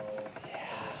need to go, and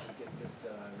I should get this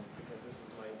done because this is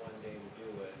my one day to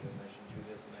do it, and I should do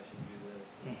this and I should do this.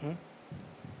 Mm-hmm.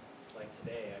 Like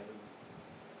today, I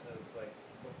was like,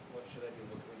 what should I do?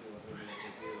 What can we do? What can we do?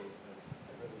 What can we do? And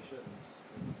I really shouldn't.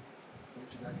 What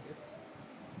you got here?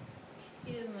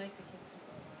 He doesn't like the kids.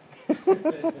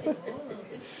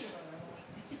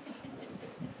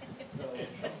 So,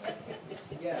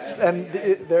 yeah. And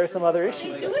there are some other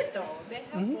issues. They do it though. They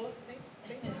have Mhm. both. They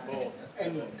Both.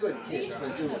 And good kids for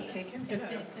doing it.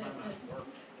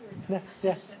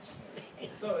 Yeah.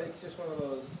 So it's just one of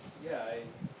those,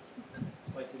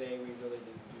 like today we really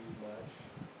didn't do much,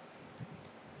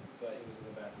 but it was in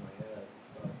the back of my head,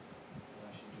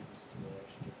 I should do this today, I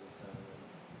should get this done,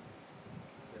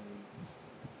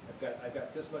 and I've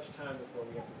got this much time before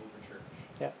we have to leave for church.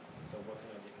 Yeah. So what can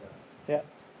I get done? Yeah.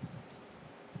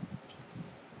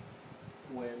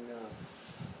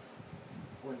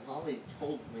 When Holly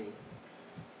told me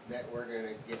that we're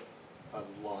going to get a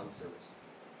lawn service,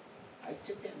 I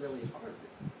took that really hard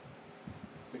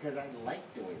because I like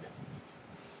doing that.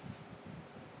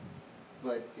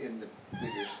 But in the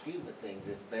bigger scheme of things,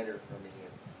 it's better for me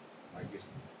if I just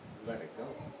let it go.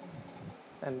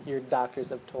 And your doctors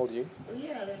have told you. Well,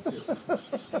 yeah, that's it.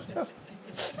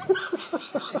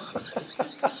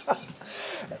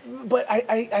 But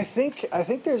I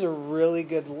think there's a really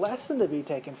good lesson to be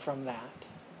taken from that.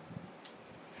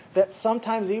 That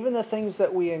sometimes even the things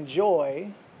that we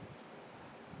enjoy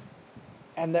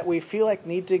and that we feel like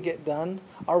need to get done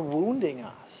are wounding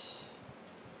us.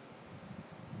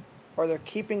 Or they're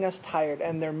keeping us tired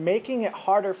and they're making it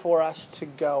harder for us to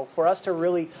go, for us to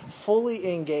really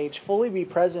fully engage, fully be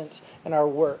present in our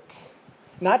work.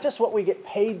 Not just what we get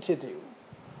paid to do,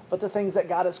 but the things that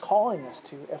God is calling us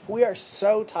to. If we are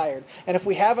so tired, and if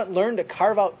we haven't learned to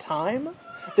carve out time,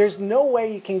 there's no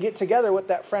way you can get together with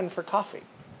that friend for coffee.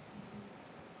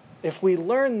 If we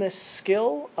learn this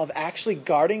skill of actually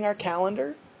guarding our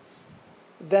calendar,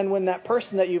 then when that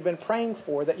person that you've been praying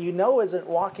for, that you know isn't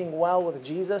walking well with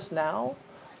Jesus now,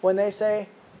 when they say,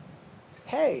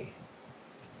 hey,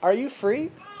 are you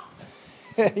free?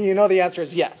 You know the answer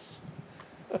is yes.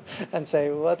 And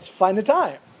say, well, let's find the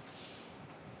time.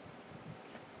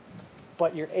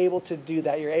 But you're able to do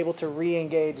that. You're able to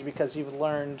re-engage because you've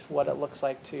learned what it looks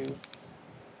like to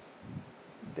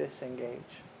disengage.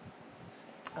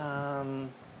 So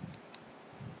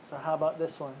how about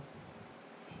this one?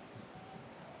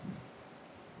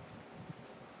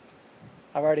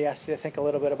 I've already asked you to think a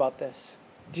little bit about this.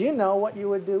 Do you know what you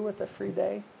would do with a free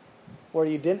day where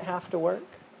you didn't have to work?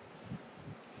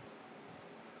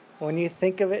 When you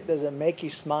think of it, does it make you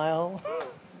smile?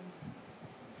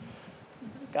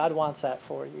 God wants that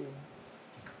for you.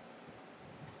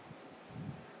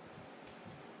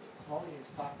 Holly has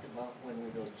talked about when we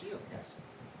go geocaching.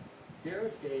 There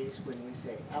are days when we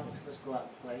say, Alex, let's go out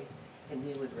and play, and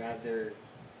he would rather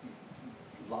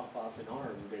lop off an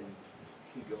arm than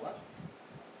he go up.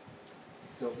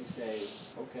 So if we say,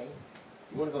 okay,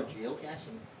 you want to go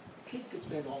geocaching? Kid could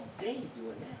spend all day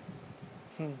doing that.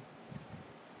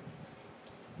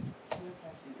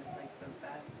 Geocaching is like the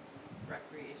best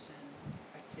recreation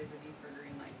activity for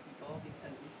Green Light people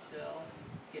because you still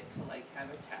get to like have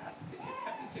a task that you're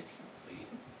trying to complete,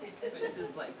 which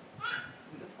is like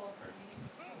beautiful for me.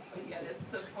 But yet it's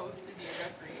supposed to be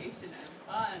recreation and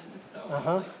fun, so it's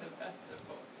like the best of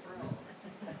both worlds.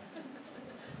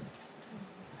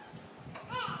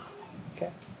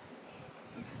 Okay.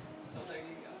 So there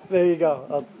you go. There you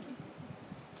go.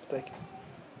 Thank you.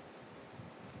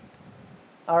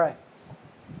 All right.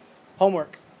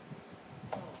 Homework.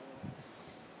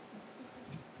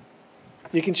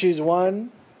 You can choose one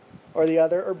or the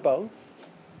other or both.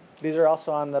 These are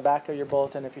also on the back of your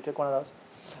bulletin if you took one of those.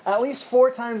 At least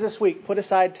 4 times this week, put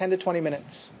aside 10 to 20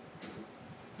 minutes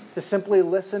to simply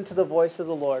listen to the voice of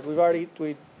the Lord.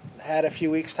 We had a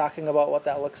few weeks talking about what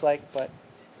that looks like, but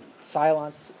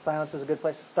silence is a good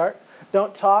place to start.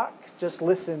 Don't talk, just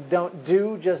listen. Don't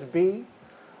do, just be.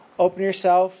 Open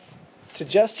yourself to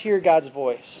just hear God's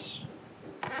voice.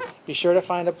 Be sure to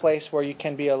find a place where you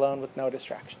can be alone with no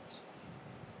distractions.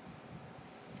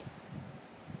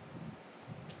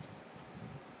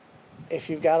 If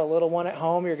you've got a little one at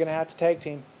home, you're going to have to tag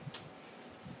team.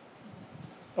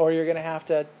 or you're going to have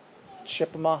to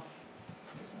ship them off.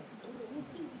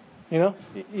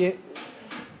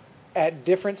 At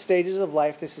different stages of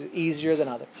life, this is easier than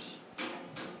others.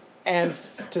 And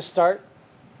to start,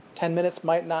 10 minutes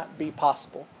might not be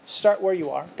possible. Start where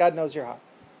you are. God knows your heart.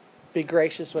 Be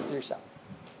gracious with yourself.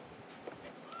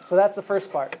 So that's the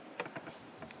first part.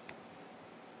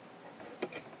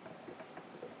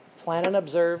 Plan and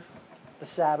observe the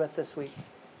Sabbath this week.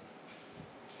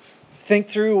 Think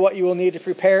through what you will need to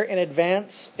prepare in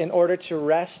advance in order to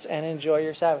rest and enjoy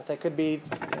your Sabbath. That could be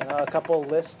a couple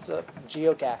lists of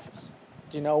geocaches.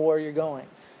 Do you know where you're going?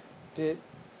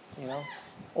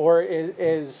 Or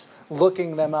is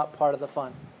looking them up part of the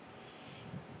fun?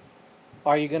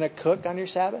 Are you going to cook on your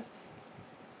Sabbath?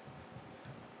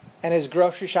 And is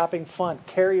grocery shopping fun?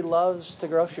 Carrie loves to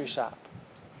grocery shop.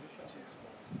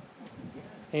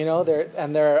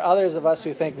 There are others of us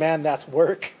who think, man, that's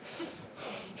work.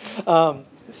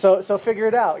 So figure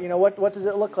it out. What does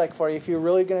it look like for you? If you're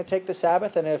really going to take the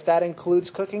Sabbath, and if that includes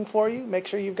cooking for you, make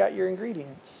sure you've got your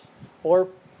ingredients. Or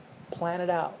plan it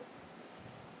out.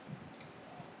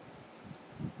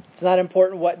 It's not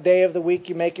important what day of the week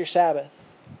you make your Sabbath.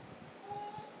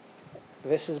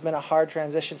 This has been a hard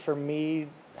transition for me,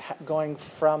 going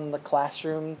from the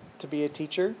classroom to be a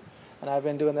teacher. And I've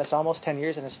been doing this almost 10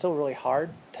 years, and it's still really hard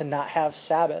to not have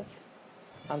Sabbath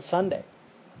on Sunday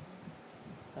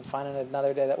and finding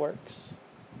another day that works.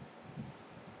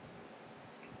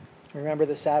 Remember,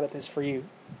 the Sabbath is for you,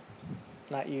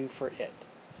 not you for it.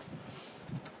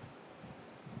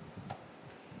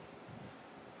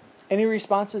 Any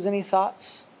responses, any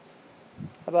thoughts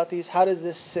about these? How does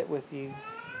this sit with you?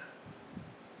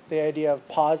 The idea of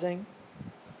pausing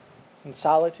in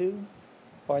solitude,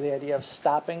 or the idea of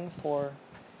stopping for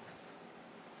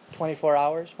 24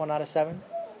 hours, 1 out of 7?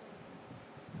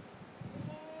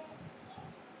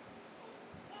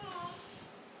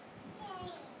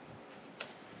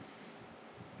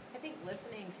 I think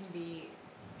listening can be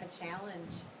a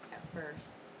challenge at first.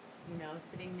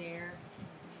 Sitting there,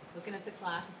 looking at the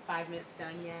clock, is 5 minutes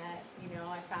done yet?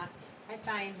 I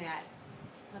find that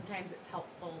sometimes it's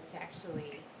helpful to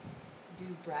actually do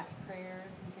breath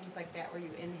prayers and things like that, where you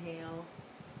inhale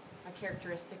a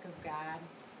characteristic of God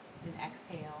and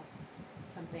exhale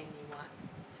something you want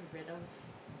to rid of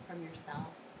from yourself.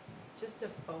 Just to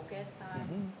focus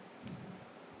on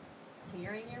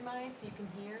clearing your mind so you can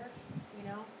hear.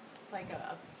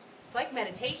 It's like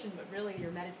meditation, but really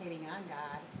you're meditating on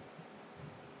God.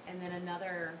 And then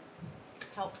another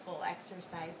helpful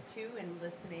exercise too in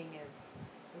listening is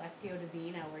Lectio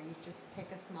Divina, where you just pick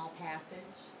a small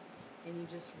passage and you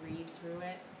just read through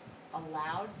it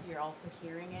aloud, so you're also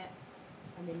hearing it,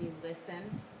 and then you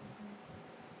listen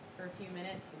for a few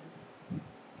minutes and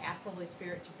ask the Holy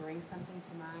Spirit to bring something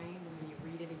to mind, and then you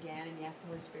read it again and you ask the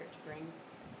Holy Spirit to bring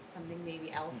something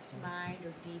maybe else to mind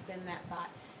or deepen that thought.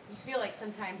 I just feel like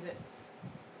sometimes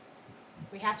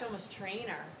we have to almost train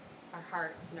our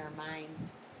hearts and our minds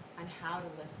on how to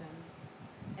listen.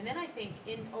 And then I think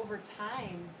over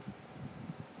time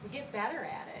we get better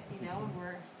at it, and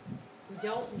we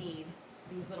don't need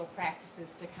these little practices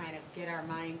to kind of get our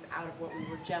minds out of what we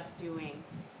were just doing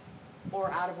or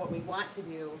out of what we want to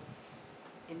do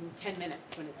in 10 minutes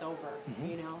when it's over,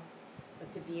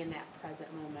 but to be in that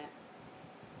present moment.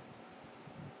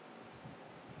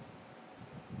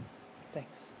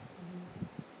 Thanks.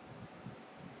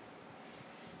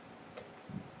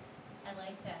 I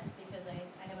like that because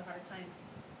I have a hard time.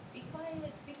 Be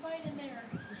quiet in there.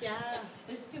 Yeah.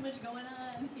 There's too much going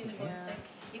on. Yeah. It's like,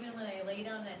 even when I lay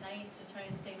down at night to try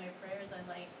and say my prayers,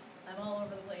 I'm all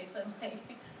over the place. I'm like,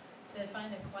 to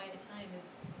find a quiet time is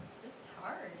just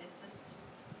hard. It's just,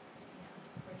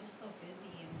 we're just so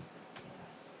busy, and it's just,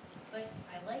 But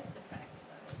I like the practice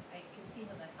of it. I can see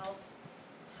how it's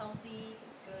healthy,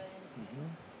 it's good.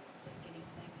 Just getting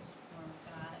connected more with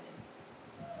God.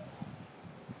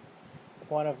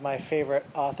 One of my favorite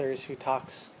authors who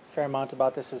talks a fair amount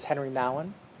about this is Henry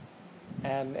Nouwen,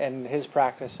 and his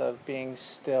practice of being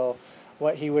still.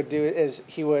 What he would do is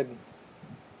he would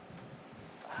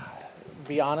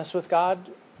be honest with God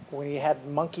when he had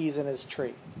monkeys in his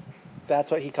tree.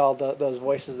 That's what he called those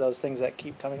voices, those things that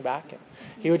keep coming back. And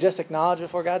he would just acknowledge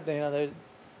before God,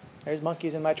 there's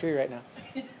monkeys in my tree right now.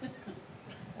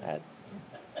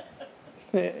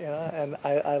 And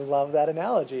I love that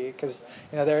analogy, because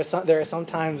there are some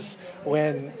times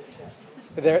when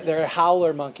they're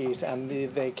howler monkeys and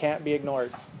they can't be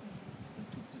ignored.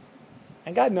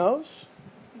 And God knows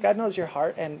your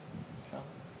heart, and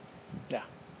yeah.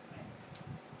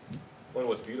 Well,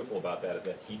 what's beautiful about that is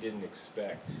that he didn't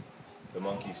expect the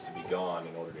monkeys to be gone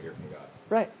in order to hear from God.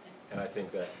 Right. And I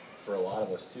think that for a lot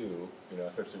of us too,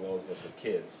 especially those of us with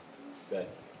kids, that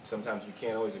sometimes you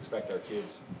can't always expect our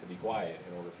kids to be quiet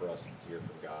in order for us to hear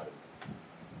from God. And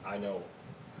I know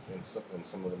in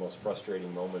some of the most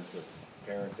frustrating moments of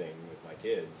parenting with my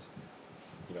kids,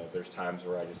 there's times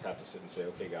where I just have to sit and say,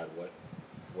 okay, God,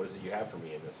 what is it you have for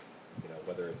me in this?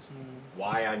 Whether it's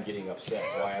why I'm getting upset,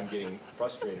 why I'm getting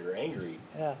frustrated or angry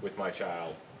with my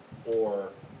child, or,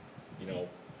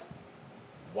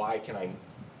 why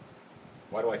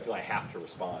do I feel I have to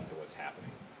respond to what's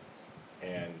happening?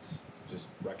 And just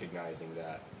recognizing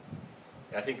that.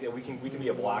 I think that we can be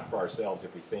a block for ourselves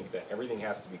if we think that everything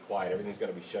has to be quiet, everything's got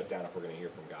to be shut down if we're going to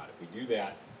hear from God. If we do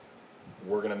that,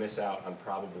 we're going to miss out on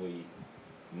probably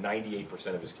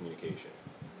 98% of his communication.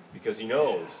 Because he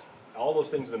knows all those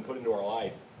things have been put into our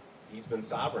life, he's been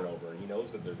sovereign over, and he knows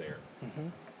that they're there. Mm-hmm.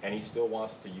 And he still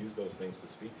wants to use those things to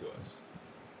speak to us.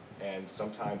 And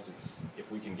sometimes if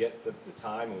we can get the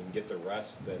time and we can get the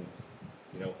rest, then,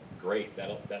 great.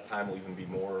 That time will even be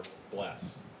more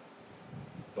blessed.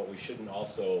 But we shouldn't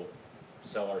also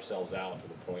sell ourselves out to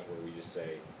the point where we just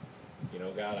say,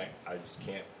 God, I just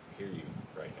can't hear you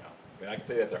right now. I mean, I can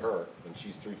say that to her when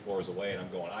she's 3 floors away, and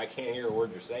I'm going, I can't hear a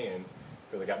word you're saying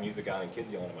because I got music on and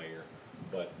kids yelling in my ear.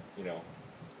 But,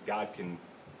 God can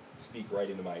speak right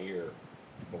into my ear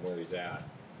from where he's at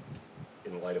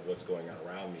in light of what's going on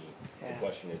around me. Yeah. The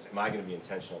question is, am I going to be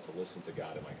intentional to listen to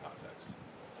God in my context?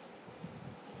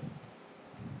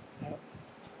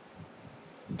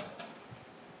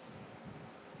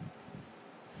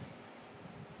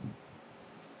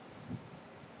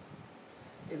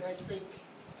 And I think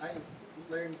I've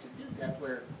learned to do that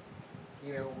where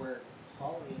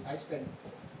Holly, I spend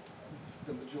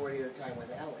the majority of the time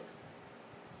with Alex.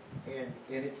 And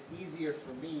it's easier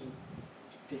for me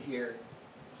to hear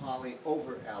Holly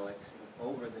over Alex and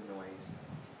over the noise.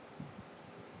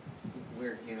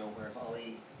 Where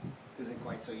Holly isn't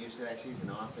quite so used to that. She's an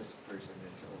office person,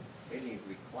 and so they need to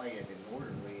be quiet and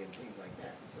orderly and things like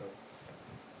that. So,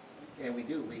 and we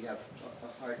have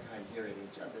a hard time hearing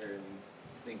each other and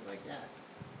things like that.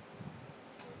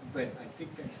 But I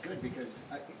think that's good because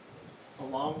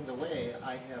along the way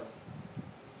I have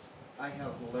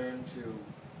learned to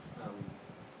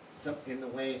in the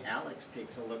way Alex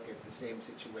takes a look at the same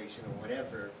situation or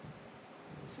whatever,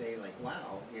 say like,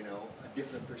 wow, a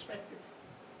different perspective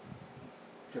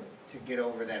to get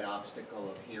over that obstacle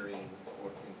of hearing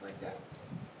or things like that.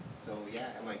 So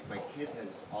yeah, my kid has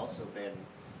also been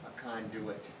a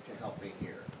conduit to help me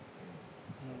hear.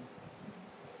 Mm-hmm.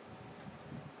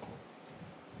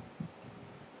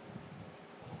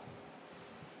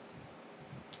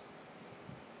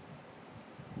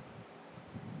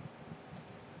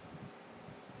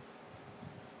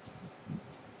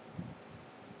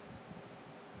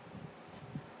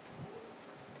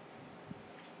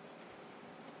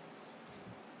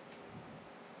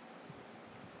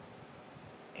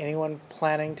 Anyone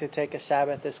planning to take a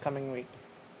Sabbath this coming week?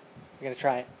 You're going to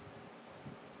try it?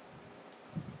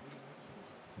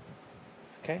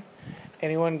 Okay.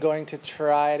 Anyone going to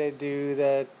try to do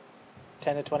the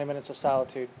 10 to 20 minutes of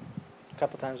solitude a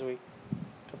couple times a week?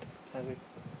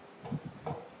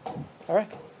 All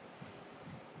right.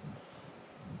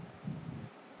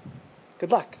 Good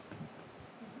luck.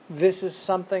 This is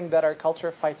something that our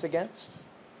culture fights against.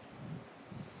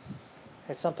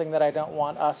 It's something that I don't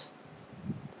want us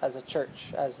as a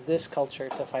church, as this culture,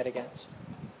 to fight against.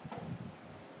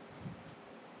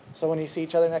 So when you see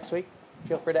each other next week,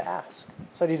 feel free to ask.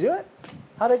 So did you do it?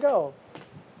 How'd it go?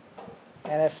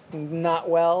 And if not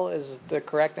well is the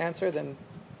correct answer, then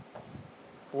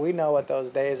we know what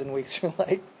those days and weeks are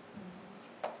like.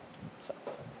 So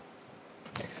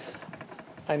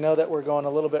I know that we're going a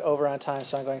little bit over on time,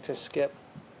 so I'm going to skip.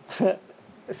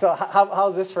 So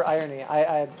how's this for irony?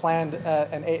 I had planned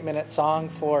an 8-minute song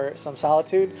for some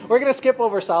solitude. We're going to skip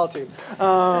over solitude.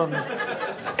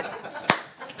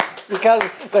 Because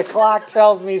the clock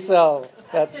tells me so.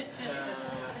 But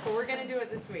we're going to do it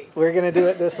this week. We're going to do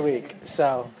it this week.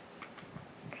 So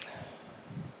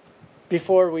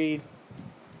before we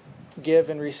give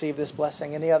and receive this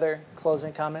blessing, any other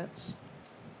closing comments?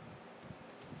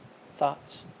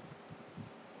 Thoughts?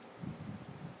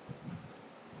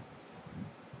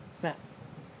 Matt?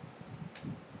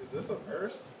 Is this a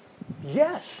verse?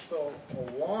 Yes. So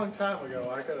a long time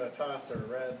ago, I could have tossed a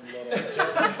red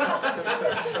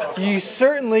little. You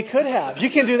certainly could have. You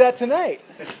can do that tonight.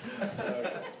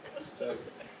 Okay.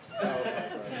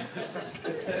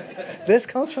 This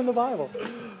comes from the Bible.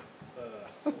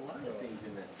 A lot of things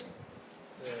in that thing.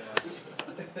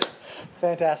 Yeah.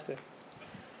 Fantastic.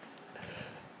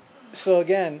 So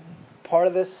again, part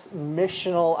of this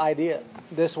missional idea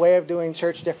this way of doing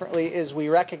church differently is we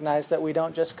recognize that we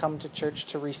don't just come to church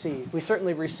to receive. We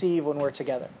certainly receive when we're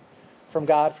together from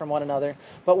God, from one another,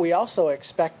 but we also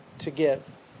expect to give.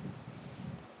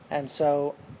 And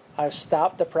so I've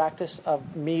stopped the practice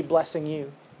of me blessing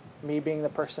you, me being the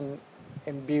person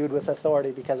imbued with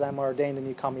authority because I'm ordained and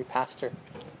you call me pastor.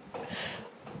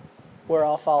 We're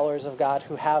all followers of God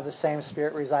who have the same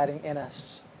Spirit residing in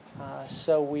us.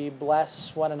 So we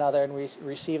bless one another and we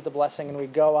receive the blessing and we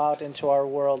go out into our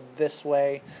world this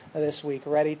way, this week,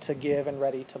 ready to give and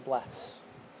ready to bless.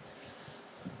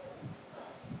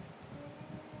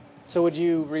 So would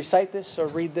you recite this or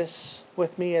read this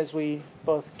with me as we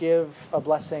both give a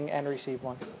blessing and receive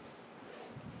one?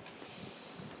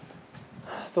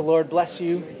 The Lord bless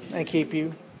you and keep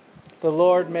you. The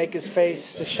Lord make His face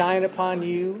to shine upon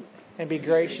you and be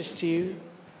gracious to you.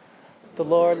 The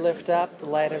Lord lift up the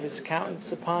light of His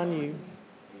countenance upon you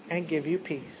and give you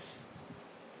peace.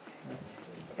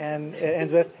 And it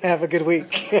ends with, have a good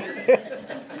week.